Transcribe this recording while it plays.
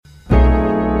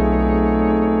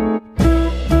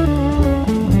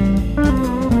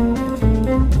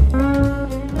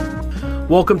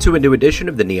Welcome to a new edition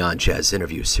of the Neon Jazz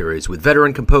interview series with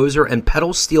veteran composer and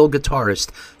pedal steel guitarist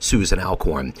Susan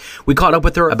Alcorn. We caught up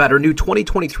with her about her new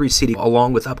 2023 CD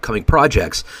along with upcoming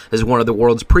projects as one of the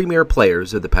world's premier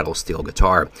players of the pedal steel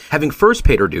guitar. Having first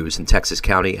paid her dues in Texas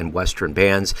County and Western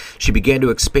bands, she began to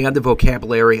expand the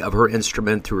vocabulary of her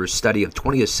instrument through her study of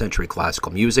 20th century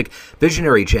classical music,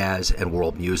 visionary jazz, and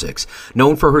world musics.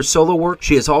 Known for her solo work,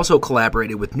 she has also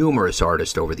collaborated with numerous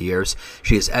artists over the years.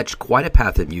 She has etched quite a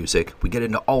path in music. We get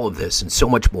into all of this and so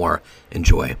much more.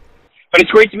 Enjoy. But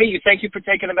it's great to meet you. Thank you for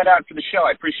taking a minute out for the show.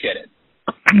 I appreciate it.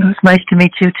 It was nice to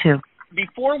meet you, too.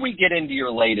 Before we get into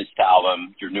your latest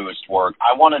album, your newest work,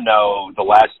 I want to know, the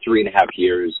last 3.5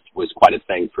 years was quite a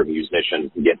thing for a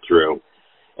musician to get through.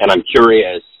 And I'm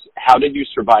curious, how did you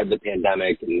survive the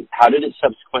pandemic, and how did it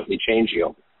subsequently change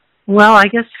you? Well, I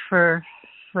guess for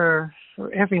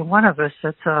every one of us,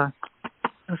 it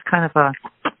was kind of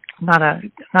not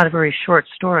a very short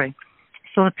story.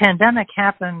 So the pandemic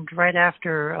happened right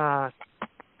after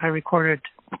I recorded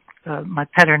my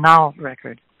Pedernal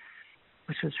record,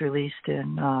 which was released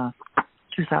in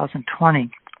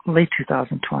 2020, late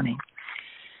 2020.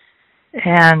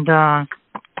 And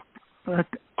but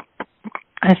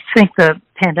I think the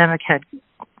pandemic had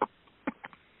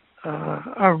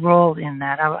a role in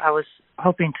that. I was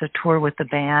hoping to tour with the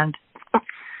band,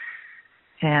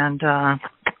 and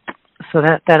so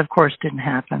that of course didn't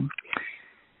happen.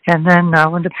 And then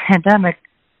when the pandemic,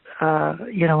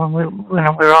 when we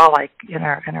were all like in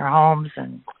our homes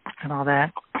and all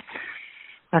that,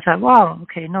 I thought, well,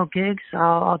 okay, no gigs.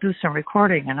 I'll do some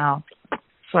recording,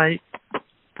 so I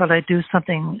thought I'd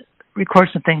record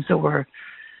some things that were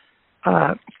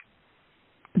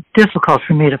difficult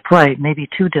for me to play, maybe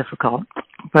too difficult,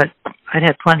 but I'd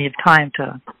had plenty of time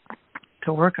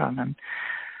to work on them.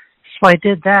 So I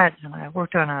did that, and I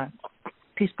worked on a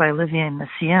piece by Olivier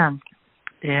Messiaen,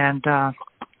 and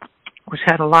which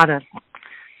had a lot of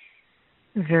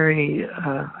very,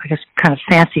 kind of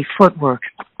fancy footwork,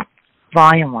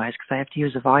 volume-wise, because I have to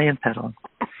use a volume pedal.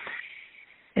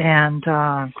 And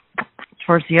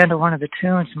towards the end of one of the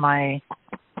tunes, my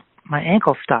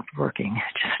ankle stopped working.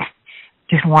 It just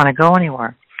didn't want to go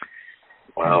anywhere.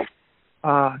 Wow.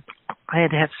 I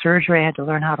had to have surgery. I had to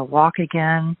learn how to walk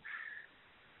again.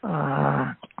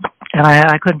 And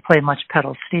I couldn't play much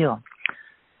pedal steel.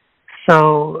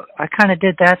 So I kind of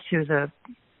did that through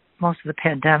most of the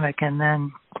pandemic, and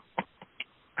then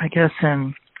I guess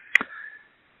in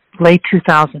late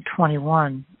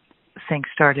 2021, things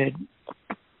started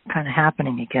kind of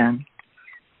happening again,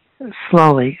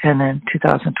 slowly, and then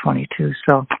 2022.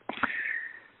 So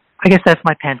I guess that's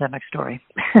my pandemic story.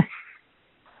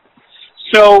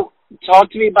 So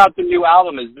talk to me about the new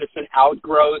album. Is this an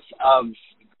outgrowth of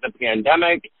the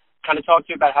pandemic? Kind of talk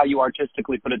to me about how you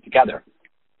artistically put it together.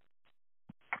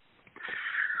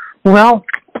 Well,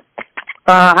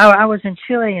 I was in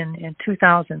Chile in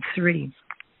 2003,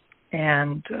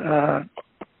 and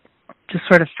just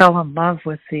sort of fell in love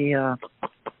with a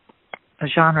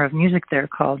genre of music there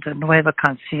called the Nueva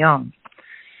Canción,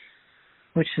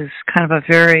 which is kind of a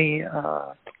very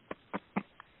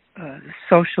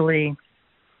socially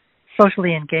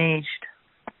engaged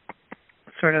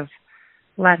sort of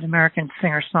Latin American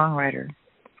singer-songwriter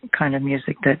kind of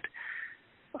music that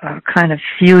kind of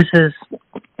fuses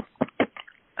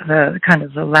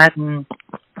the Latin,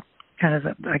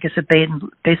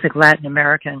 basic Latin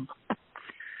American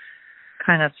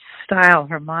kind of style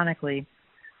harmonically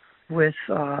with,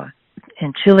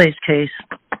 in Chile's case,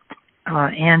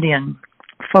 Andean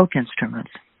folk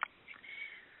instruments.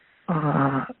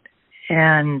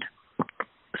 And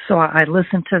so I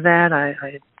listened to that.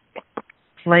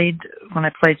 When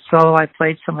I played solo, I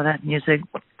played some of that music.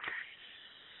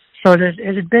 So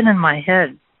it had been in my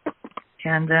head.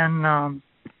 And then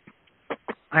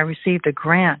I received a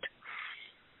grant,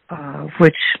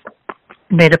 which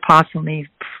made it possible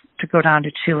to go down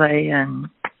to Chile and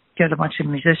get a bunch of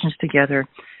musicians together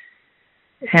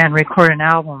and record an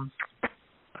album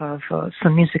of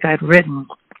some music I'd written,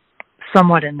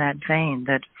 somewhat in that vein,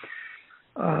 that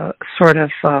sort of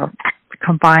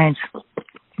combines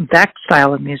that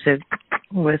style of music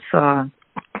with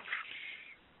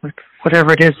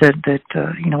whatever it is that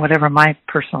whatever my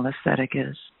personal aesthetic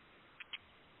is.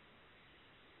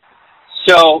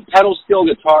 So pedal steel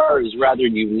guitar is rather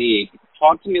unique.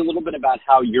 Talk to me a little bit about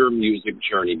how your music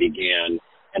journey began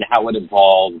and how it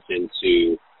evolved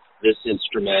into this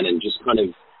instrument, and just kind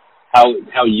of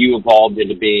how you evolved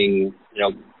into being,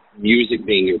 music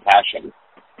being your passion.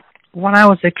 When I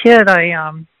was a kid,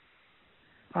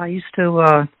 I used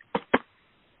to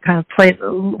kind of play.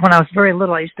 When I was very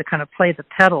little, I used to kind of play the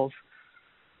pedals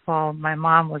while my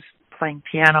mom was playing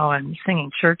piano and singing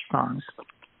church songs.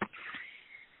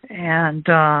 And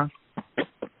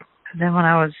then when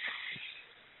I was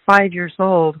 5 years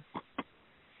old,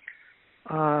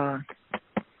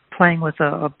 playing with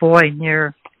a boy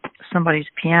near somebody's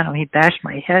piano, he bashed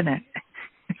my head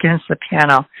against the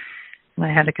piano, and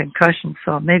I had a concussion.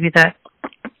 So maybe that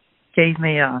gave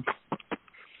me a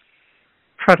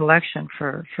predilection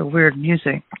for weird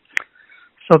music.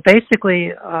 So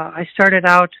basically, I started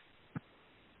out,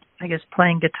 I guess,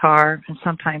 playing guitar and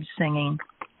sometimes singing.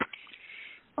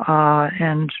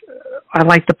 And I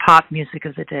liked the pop music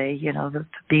of the day, you know, the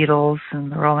Beatles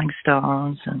and the Rolling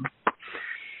Stones. And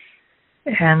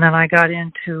then I got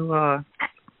into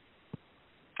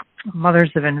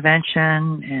Mothers of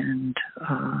Invention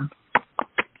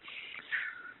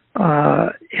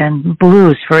and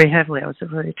blues very heavily. I was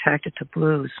really attracted to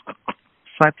blues.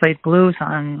 So I played blues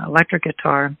on electric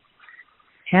guitar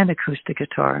and acoustic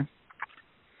guitar.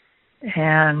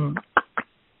 And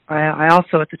I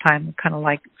also, at the time, kind of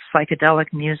liked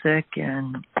psychedelic music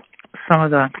and some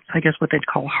of the, I guess, what they'd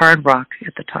call hard rock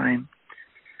at the time,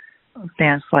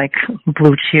 bands like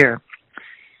Blue Cheer.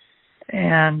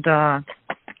 And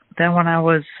then when I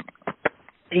was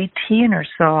 18 or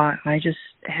so, I just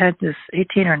had this,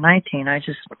 18 or 19, I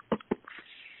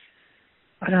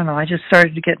don't know, I just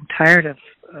started to get tired of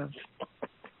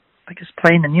I guess,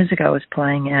 playing the music I was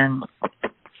playing, and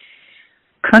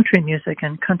country music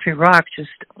and country rock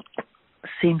just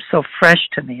seemed so fresh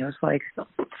to me. It was like,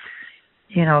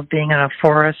 you know, being in a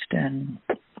forest and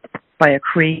by a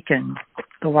creek and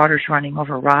the water's running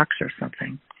over rocks or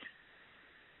something.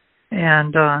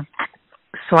 And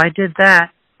so I did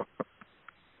that,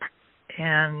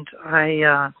 and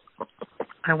I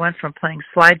went from playing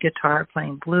slide guitar,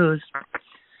 playing blues,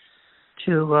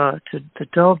 to the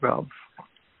dobro.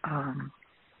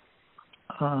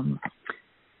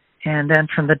 And then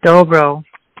from the dobro,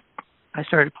 I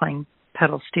started playing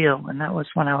pedal steel, and that was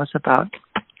when I was about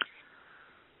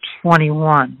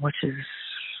 21, which is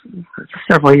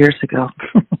several years ago.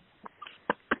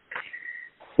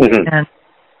 Mm-hmm.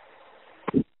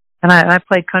 And I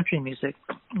played country music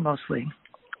mostly.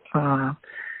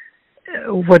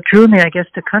 What drew me, I guess,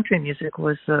 to country music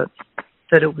was that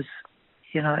it was,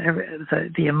 you know,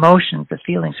 the emotions, the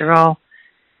feelings are all,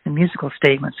 the musical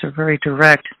statements are very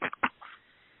direct.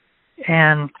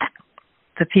 And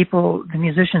the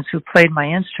musicians who played my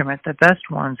instrument, the best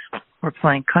ones, were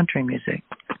playing country music.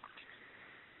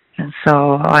 And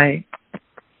so I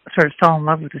sort of fell in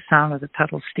love with the sound of the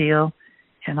pedal steel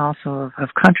and also of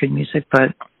country music,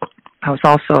 but I was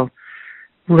also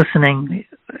listening,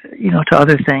 you know, to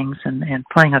other things and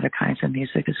playing other kinds of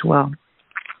music as well.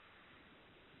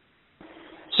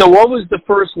 So what was the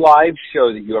first live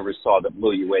show that you ever saw that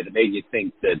blew you away, that made you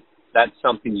think that that's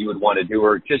something you would want to do,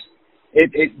 or just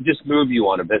it just moved you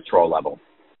on a visceral level?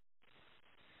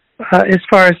 As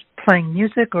far as playing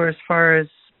music, or as far as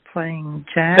playing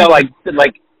jazz? No,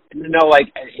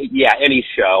 yeah, any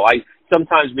show.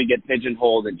 Sometimes we get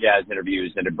pigeonholed in jazz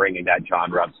interviews into bringing that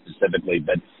genre up specifically,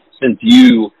 but since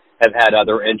you have had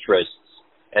other interests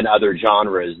and other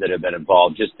genres that have been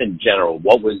involved, just in general,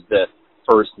 what was the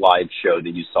first live show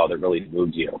that you saw that really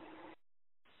moved you?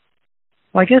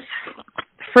 Well, I guess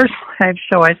the first live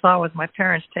show I saw was my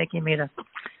parents taking me to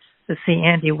see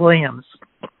Andy Williams.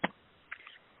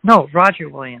 No, Roger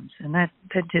Williams, and that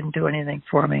didn't do anything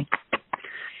for me.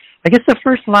 I guess the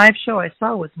first live show I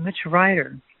saw was Mitch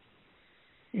Ryder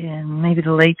in maybe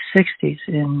the late 60s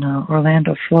in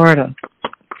Orlando, Florida.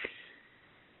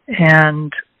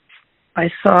 And I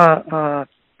saw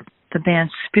the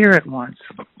band Spirit once,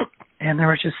 and there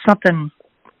was just something,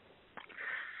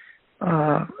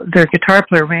 their guitar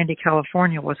player, Randy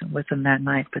California, wasn't with them that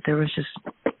night, but there was just,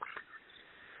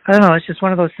 I don't know, it's just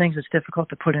one of those things that's difficult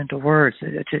to put into words.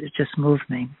 It just moved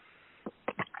me.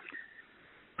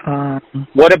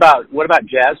 What about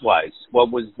jazz-wise?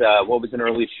 What was an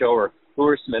early show, or who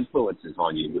were some influences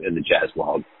on you in the jazz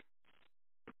world?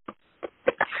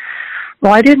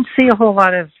 Well, I didn't see a whole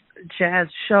lot of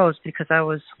jazz shows because I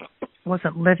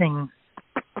wasn't living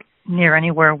near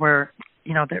anywhere where,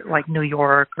 you know, like New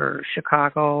York or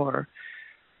Chicago or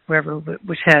wherever,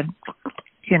 which had,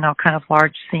 you know, kind of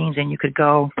large scenes, and you could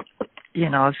go, you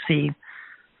know, see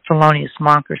Thelonious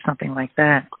Monk or something like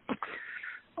that.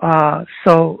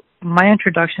 So my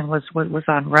introduction was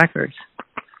on records,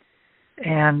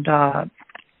 and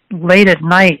late at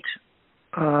night,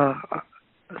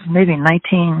 maybe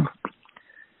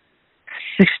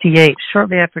 1968,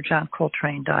 shortly after John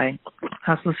Coltrane died,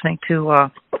 I was listening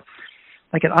to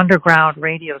like an underground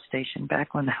radio station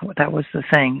back when that was the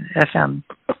thing, FM,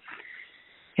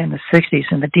 in the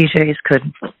 60s, and the DJs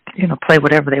could play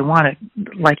whatever they wanted,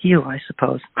 like you, I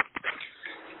suppose.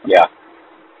 Yeah.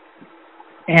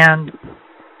 And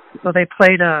so they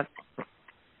played a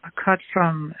cut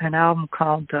from an album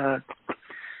called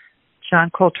John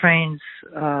Coltrane's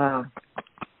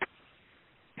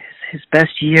his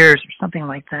best years or something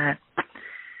like that.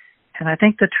 And I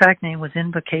think the track name was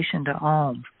Invocation to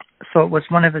Om. So it was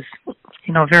one of his,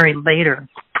 very later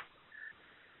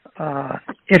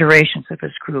iterations of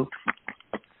his group.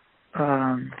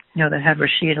 That had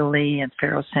Rashida Lee and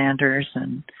Pharoah Sanders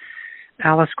and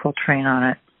Alice Coltrane on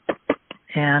it.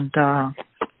 And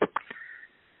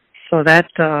so that,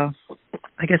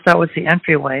 I guess that was the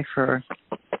entryway for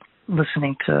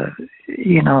listening to,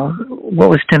 what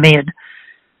was to me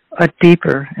a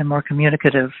deeper and more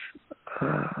communicative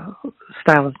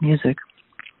style of music.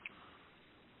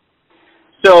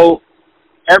 So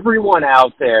everyone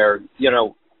out there,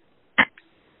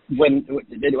 when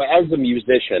as a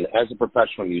musician, as a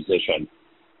professional musician,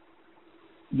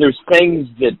 there's things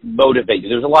that motivate you.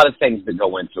 There's a lot of things that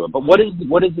go into it. But what is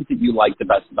it that you like the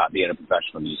best about being a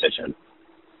professional musician?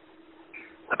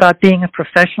 About being a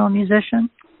professional musician?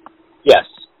 Yes.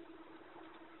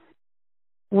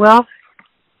 Well,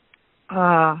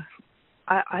 I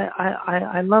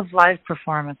love live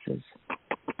performances,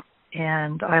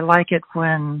 and I like it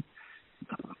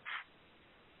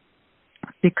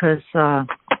because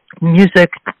music,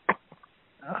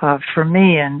 for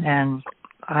me, and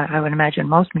I would imagine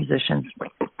most musicians,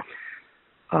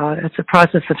 it's a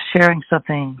process of sharing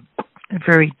something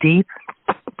very deep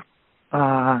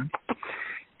and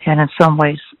in some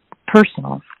ways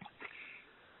personal,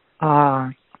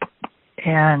 and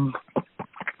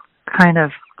kind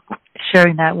of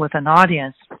sharing that with an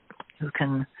audience who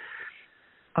can,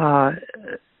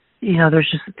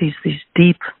 there's just these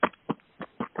deep,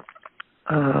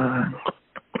 I'm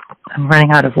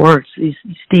running out of words, these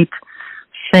deep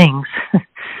things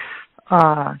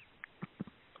that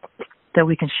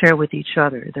we can share with each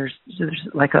other. There's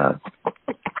like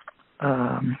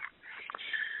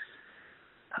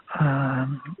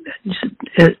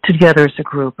together as a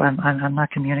group. I'm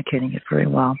not communicating it very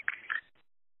well,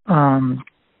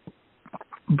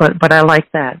 but I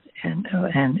like that, and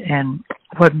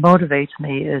what motivates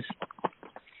me is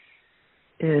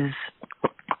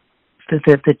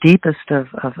the deepest of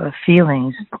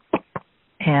feelings,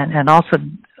 and also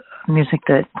music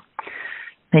that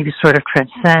maybe sort of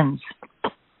transcends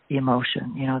the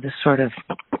emotion, this sort of,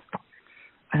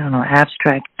 I don't know,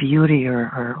 abstract beauty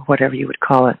or whatever you would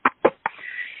call it,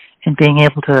 and being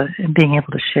able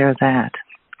to share that.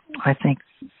 I think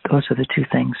those are the two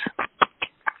things.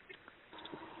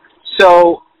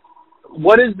 So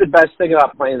what is the best thing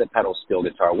about playing the pedal steel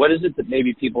guitar? What is it that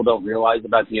maybe people don't realize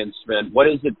about the instrument? What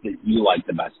is it that you like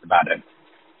the best about it?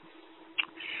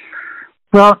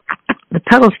 Well, the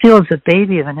pedal steel is a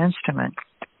baby of an instrument.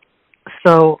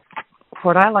 So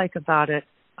what I like about it,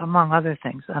 among other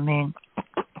things, I mean,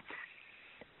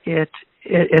 it's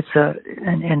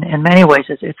in many ways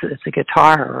it's a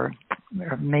guitar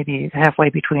or maybe halfway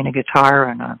between a guitar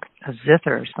and a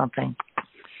zither or something.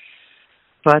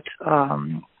 But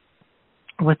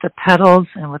with the pedals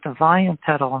and with the volume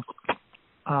pedal,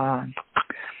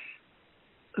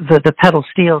 the pedal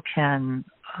steel can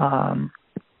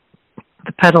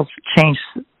the pedals change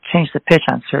the pitch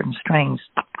on certain strings.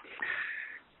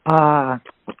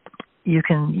 You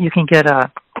can get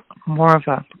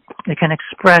it can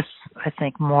express, I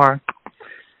think, more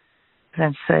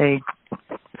than, say,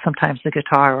 sometimes the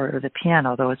guitar or the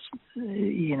piano, though it's,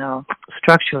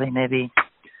 structurally maybe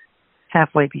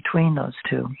halfway between those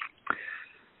two.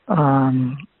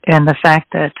 And the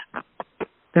fact that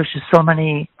there's just so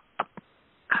many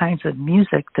kinds of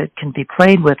music that can be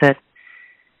played with it,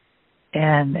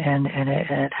 and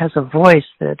it has a voice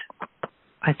that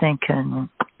I think can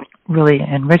really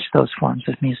enrich those forms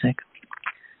of music.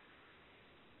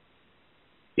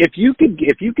 If you could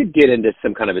get into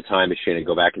some kind of a time machine and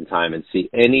go back in time and see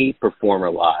any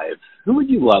performer live, who would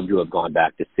you love to have gone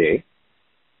back to see?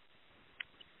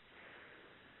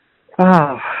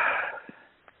 Oh,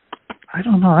 I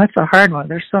don't know. That's a hard one.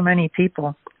 There's so many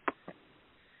people.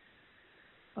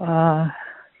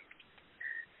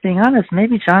 Being honest,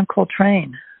 maybe John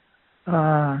Coltrane.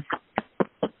 I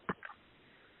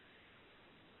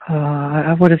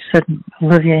would have said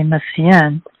Olivier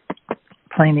Messiaen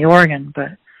playing the organ,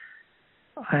 but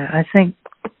I think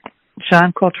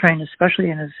John Coltrane, especially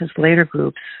in his later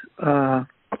groups, I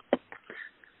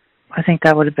think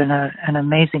that would have been an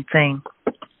amazing thing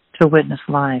to witness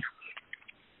live.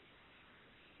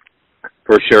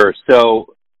 For sure.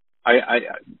 So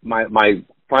my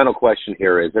final question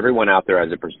here is, everyone out there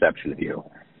has a perception of you.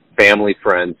 family,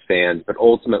 friends, fans, but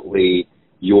ultimately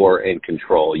you're in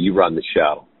control. You run the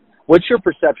show. What's your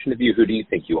perception of you? Who do you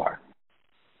think you are?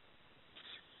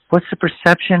 What's the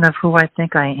perception of who I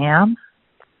think I am?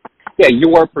 Yeah,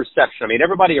 your perception. I mean,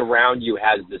 everybody around you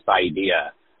has this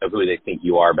idea of who they think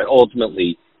you are, but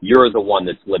ultimately you're the one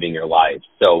that's living your life.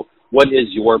 So what is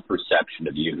your perception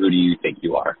of you? Who do you think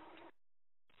you are?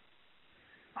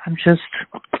 I'm just,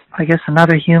 I guess,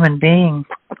 another human being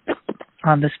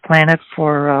on this planet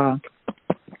for, a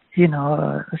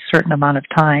certain amount of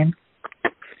time.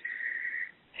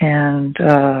 And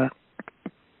I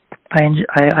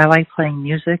like playing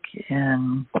music,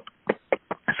 and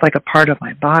it's like a part of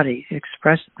my body, the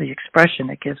expression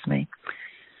it gives me.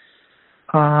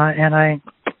 And I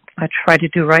try to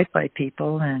do right by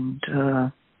people, and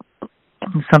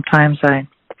sometimes I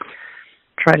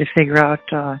try to figure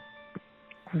out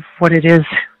what it is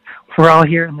we're all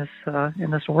here in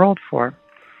this world for.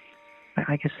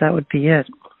 I guess that would be it.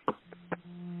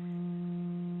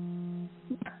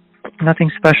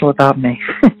 Nothing special about me.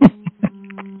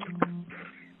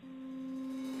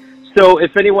 So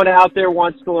if anyone out there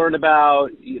wants to learn about,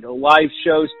 live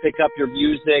shows, pick up your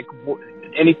music,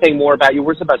 anything more about you,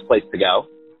 where's the best place to go?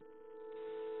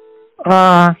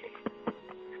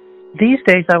 These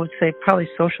days, I would say probably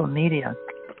social media,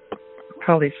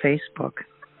 probably Facebook.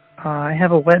 I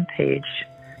have a web page,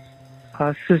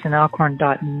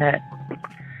 susanalcorn.net,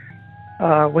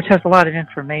 which has a lot of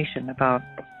information about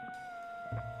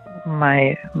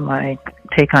my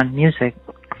take on music,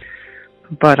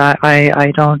 but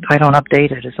I don't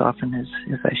update it as often as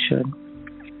I should.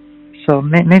 So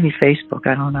maybe Facebook.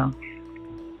 I don't know.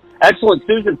 Excellent,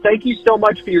 Susan. Thank you so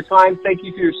much for your time. Thank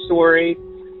you for your story.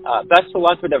 Best of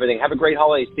luck with everything. Have a great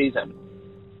holiday season.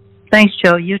 Thanks,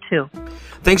 Joe. You too.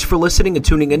 Thanks for listening and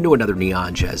tuning in to another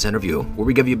Neon Jazz interview, where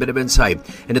we give you a bit of insight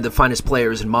into the finest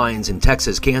players and minds in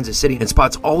Texas, Kansas City, and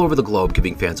spots all over the globe,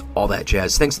 giving fans all that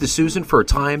jazz. Thanks to Susan for her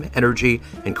time, energy,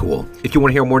 and cool. If you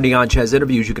want to hear more Neon Jazz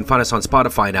interviews, you can find us on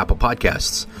Spotify and Apple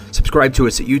Podcasts. Subscribe to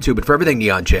us at YouTube, and for everything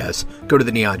Neon Jazz, go to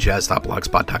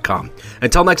theneonjazz.blogspot.com.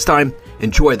 Until next time,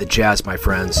 enjoy the jazz, my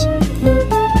friends.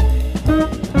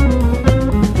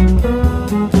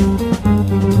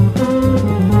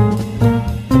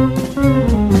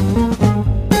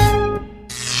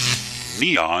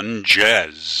 Neon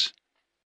Jazz.